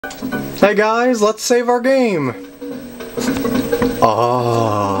Hey guys, let's save our game!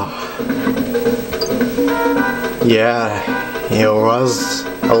 Oh. Yeah, it was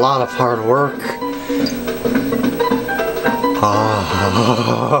a lot of hard work.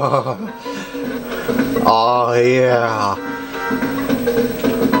 Oh, oh yeah.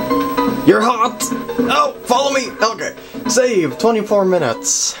 You're hot! Oh, follow me! Okay. Save, 24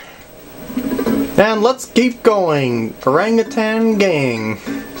 minutes. And let's keep going. Orang-utan gang.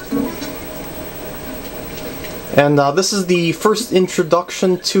 And this is the first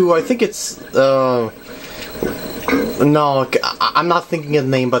introduction to, I think it's, no, I'm not thinking of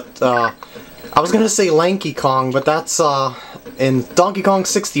the name, but, I was gonna say Lanky Kong, but that's, in Donkey Kong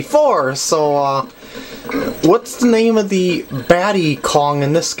 64, so, what's the name of the baddie Kong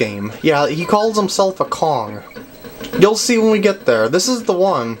in this game? Yeah, he calls himself a Kong. You'll see when we get there. This is the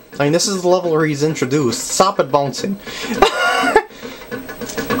one. I mean, this is the level where he's introduced. Stop it bouncing.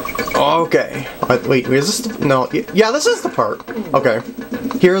 Okay. Wait, is this the... No, yeah, this is the part. Okay.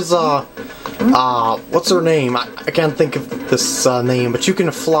 Here's, what's her name? I can't think of this, name, but you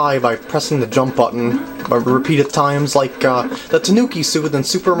can fly by pressing the jump button repeated times, like, the Tanuki suit in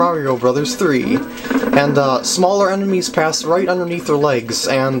Super Mario Bros. 3. And, smaller enemies pass right underneath her legs,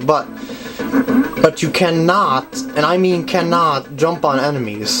 but you cannot, and I mean cannot, jump on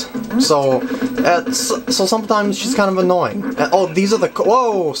enemies. So sometimes she's kind of annoying. Oh, these are the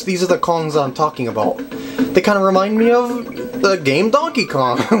these are the Kongs that I'm talking about. They kind of remind me of the game Donkey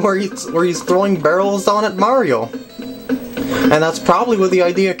Kong, where he's throwing barrels down at Mario. And that's probably where the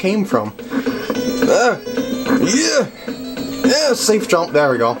idea came from. Yeah, safe jump. There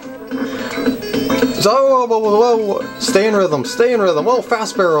we go. So, whoa, stay in rhythm, stay in rhythm. Whoa,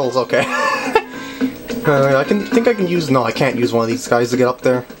 fast barrels. Okay. I can use... No, I can't use one of these guys to get up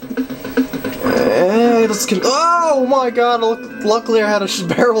there. Oh my god, luckily I had a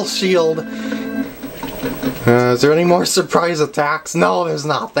barrel shield. Is there any more surprise attacks? No, there's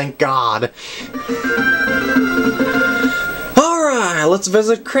not, thank god. Alright, let's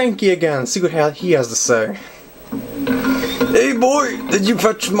visit Cranky again, see what he has to say. Hey boy, did you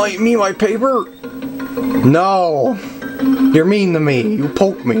fetch me my paper? No. You're mean to me, you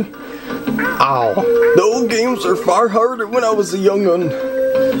poke me. Ow. The old games are far harder when I was a young'un.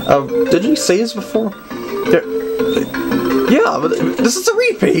 Did you say this before? Yeah, but this is a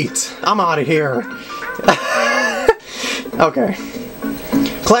repeat. I'm out of here. Okay.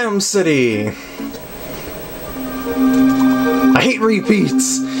 Clam City. I hate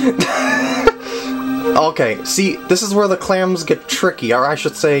repeats. Okay, see, this is where the clams get tricky, or I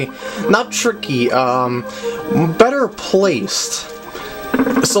should say, not tricky, better placed.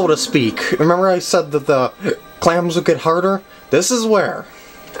 So to speak. Remember I said that the clams would get harder? This is where.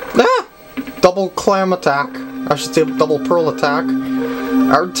 Double clam attack. I should say double pearl attack.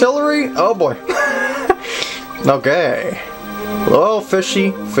 Artillery? Oh boy. Okay. Oh,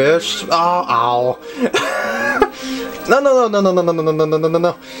 fishy. Fish. Oh, ow. No.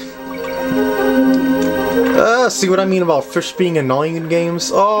 See what I mean about fish being annoying in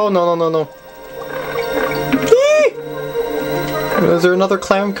games? Oh, no. Is there another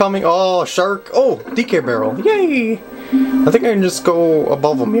clam coming? Oh, shark. Oh, DK barrel. Yay! I think I can just go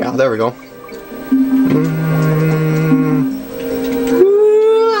above them. Yeah, there we go.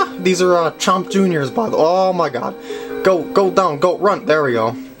 These are Chomp Juniors, by the way. Oh my god. Go down, go, run. There we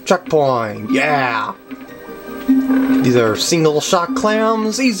go. Checkpoint. Yeah! These are single shot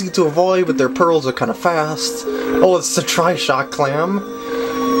clams. Easy to avoid, but their pearls are kind of fast. Oh, it's a tri-shot clam.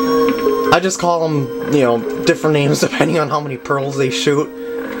 I just call them, you know, different names depending on how many pearls they shoot.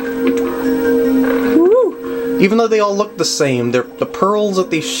 Woo! Even though they all look the same, the pearls that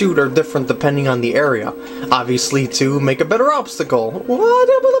they shoot are different depending on the area. Obviously, to make a better obstacle. What?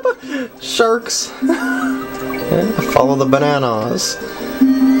 Sharks. Follow the bananas.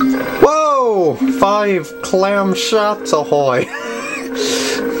 Whoa! 5 clam shots, ahoy.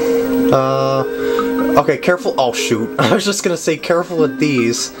 Okay, careful. Oh, shoot. I was just gonna say careful with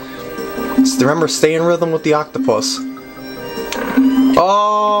these. Remember, stay in rhythm with the octopus.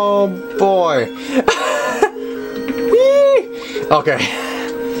 Oh boy. Okay.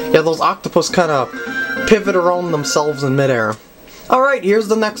 Yeah, those octopus kind of pivot around themselves in midair. Alright, here's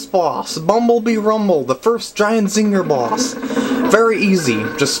the next boss. Bumblebee Rumble, the first giant zinger boss. Very easy.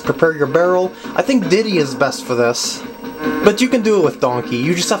 Just prepare your barrel. I think Diddy is best for this. But you can do it with Donkey.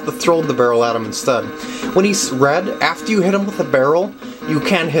 You just have to throw the barrel at him instead. When he's red, after you hit him with a barrel, you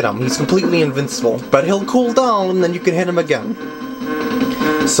can't hit him. He's completely invincible. But he'll cool down, and then you can hit him again.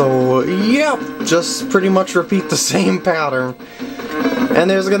 So, yeah, just pretty much repeat the same pattern. And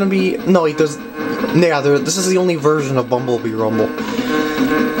there's gonna be... No, there's... Yeah, this is the only version of Bumblebee Rumble.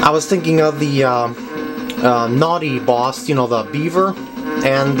 I was thinking of the naughty boss, you know, the beaver,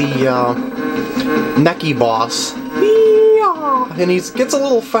 and the necky boss. And he gets a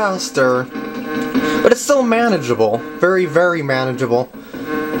little faster, but it's still manageable. Very, very manageable.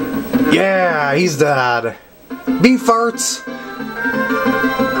 Yeah, he's dead. Bee farts.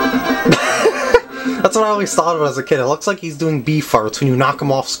 That's what I always thought of as a kid. It looks like he's doing bee farts when you knock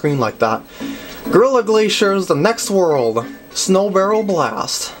him off screen like that. Gorilla Glaciers, the next world. Snow Barrel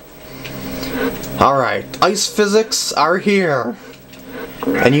Blast. Alright, ice physics are here.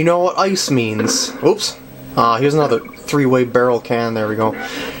 And you know what ice means. Oops. Here's another three-way barrel can. There we go.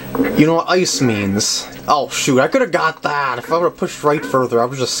 You know what ice means. Oh, shoot. I could have got that if I would have pushed right further. I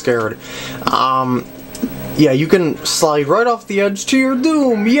was just scared. Yeah, you can slide right off the edge to your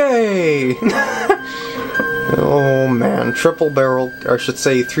doom. Yay! Oh, man. Triple barrel, or I should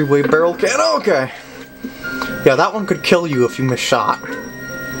say three-way barrel can. Okay. Yeah, that one could kill you if you miss shot.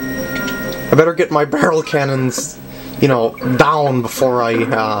 I better get my barrel cannons, you know, down before I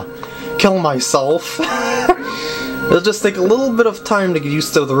kill myself. It'll just take a little bit of time to get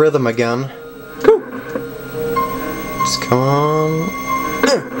used to the rhythm again. Whew. Just come on.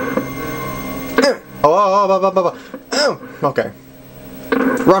 Okay.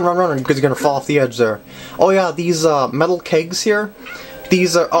 Run, because you're gonna fall off the edge there. Oh yeah, these metal kegs here.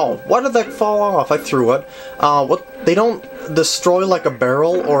 These are. Oh, why did that fall off? I threw it. What? They don't destroy like a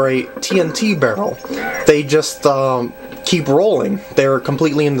barrel or a TNT barrel. They just keep rolling. They're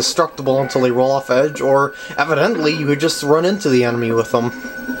completely indestructible until they roll off edge, or evidently you could just run into the enemy with them.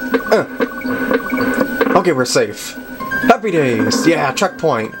 Okay, we're safe. Happy days! Yeah,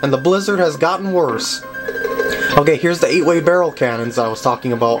 checkpoint. And the blizzard has gotten worse. Okay, here's the 8-way barrel cannons I was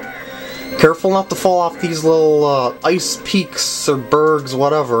talking about. Careful not to fall off these little ice peaks or bergs,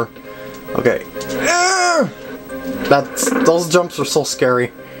 whatever. Okay. Those jumps are so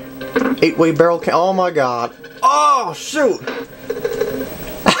scary. 8-way barrel can. Oh my god. Oh, shoot!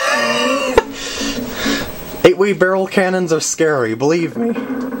 8-way barrel cannons are scary, believe me.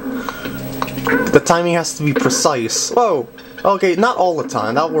 The timing has to be precise. Whoa! Okay, not all the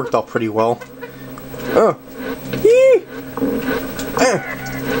time. That worked out pretty well.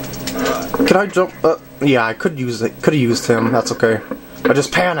 Can I jump? Yeah, I could use it. Could have used him. That's okay. I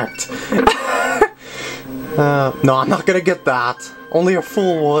just panicked. No, I'm not gonna get that. Only a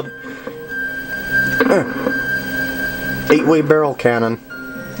fool would. 8-way barrel cannon.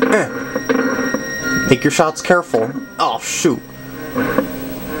 Make your shots careful. Oh, shoot.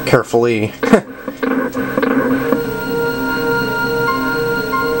 Carefully.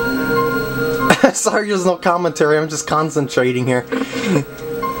 Sorry, there's no commentary. I'm just concentrating here.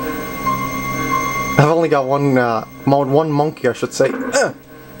 I've only got one monkey, I should say.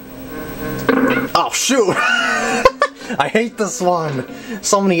 Oh, shoot! I hate this one!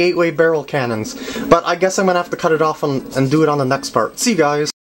 So many 8-way barrel cannons. But I guess I'm gonna have to cut it off and do it on the next part. See you guys!